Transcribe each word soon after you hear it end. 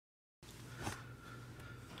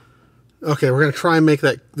Okay, we're gonna try and make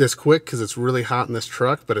this quick because it's really hot in this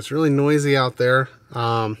truck, but it's really noisy out there.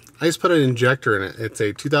 I just put an injector in it. It's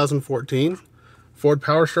a 2014 Ford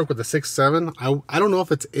Power Stroke with a 6.7. I don't know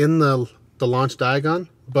if it's in the Launch Diagun,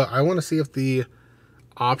 but I want to see if the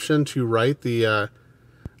option to write the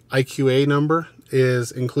IQA number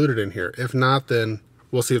is included in here. If not, then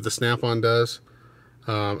we'll see if the snap-on does.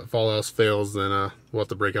 If all else fails, then we'll have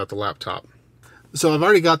to break out the laptop. So I've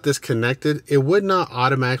already got this connected. It would not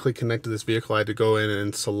automatically connect to this vehicle. I had to go in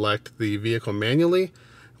and select the vehicle manually.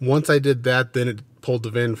 Once I did that, then it pulled the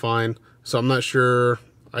VIN fine. So I'm not sure.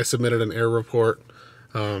 I submitted an error report.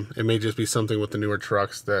 It may just be something with the newer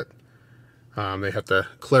trucks that they have to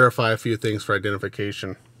clarify a few things for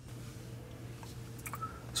identification.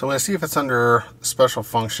 So I'm going to see if it's under special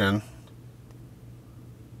function.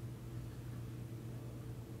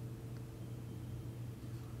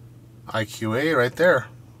 IQA right there.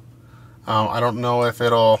 I don't know if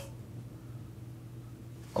it'll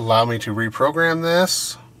allow me to reprogram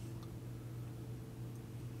this.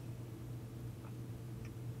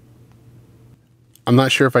 I'm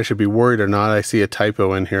not sure if I should be worried or not. I see a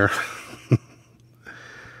typo in here.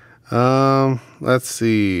 Let's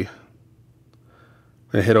see.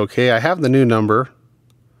 I'm gonna hit OK. I have the new number.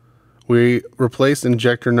 We replaced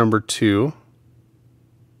injector number 2.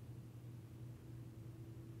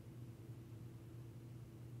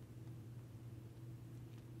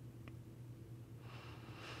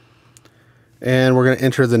 And we're going to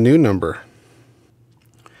enter the new number.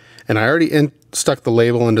 And I already stuck the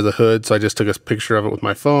label into the hood, so I just took a picture of it with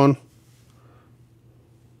my phone.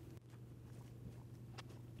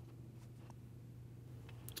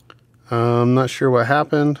 I'm not sure what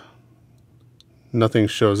happened. Nothing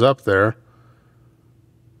shows up there.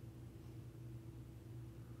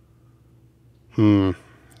 Maybe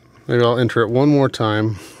I'll enter it one more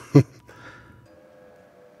time.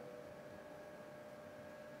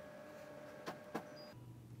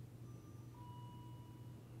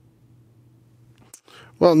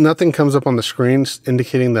 Well, nothing comes up on the screen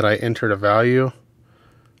indicating that I entered a value.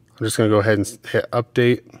 I'm just going to go ahead and hit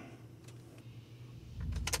update.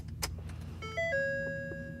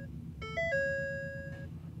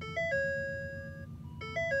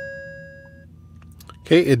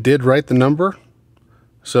 Okay, it did write the number,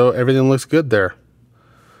 so everything looks good there.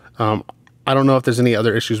 I don't know if there's any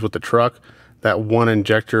other issues with the truck. That one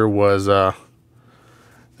injector was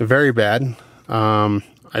very bad.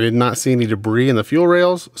 I did not see any debris in the fuel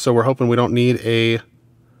rails, so we're hoping we don't need a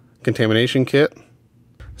contamination kit.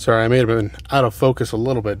 Sorry, I may have been out of focus a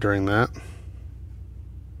little bit during that.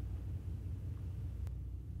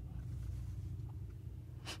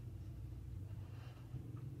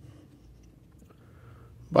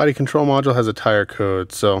 Body control module has a tire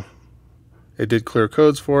code, so it did clear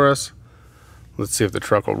codes for us. Let's see if the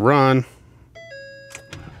truck will run.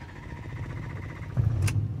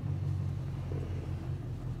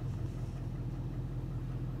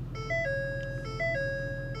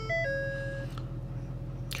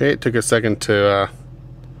 Okay, it took a second to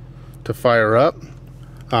fire up.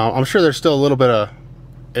 I'm sure there's still a little bit of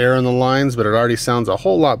air in the lines, but it already sounds a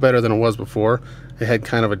whole lot better than it was before. It had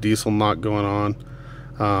kind of a diesel knock going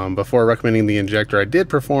on. Before recommending the injector, I did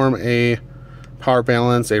perform a power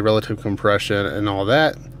balance, a relative compression, and all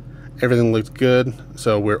that. Everything looked good,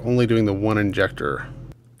 so we're only doing the one injector.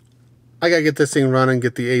 I gotta get this thing running,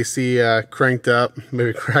 get the AC cranked up,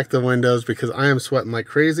 maybe crack the windows because I am sweating like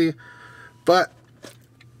crazy. But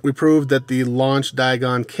we proved that the Launch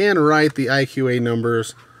Diagun can write the IQA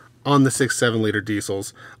numbers on the 6.7 liter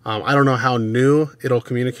diesels. I don't know how new it'll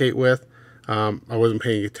communicate with. I wasn't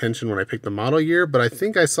paying attention when I picked the model year, but I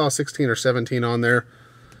think I saw 16 or 17 on there.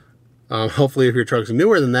 Hopefully if your truck's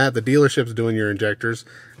newer than that, the dealership's doing your injectors.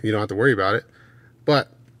 You don't have to worry about it.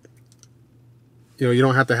 But you know, you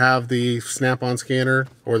don't have to have the snap-on scanner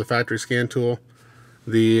or the factory scan tool.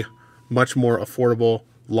 The much more affordable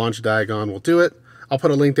Launch Diagun will do it. I'll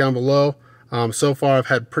put a link down below. So far I've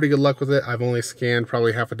had pretty good luck with it. I've only scanned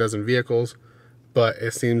probably half a dozen vehicles, but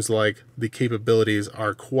it seems like the capabilities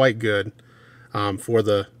are quite good for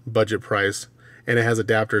the budget price, and it has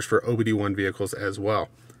adapters for OBD1 vehicles as well.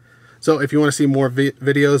 So if you want to see more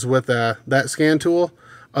videos with that scan tool,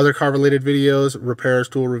 other car related videos, repairs,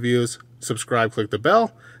 tool reviews, subscribe, click the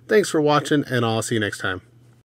bell. Thanks for watching, and I'll see you next time.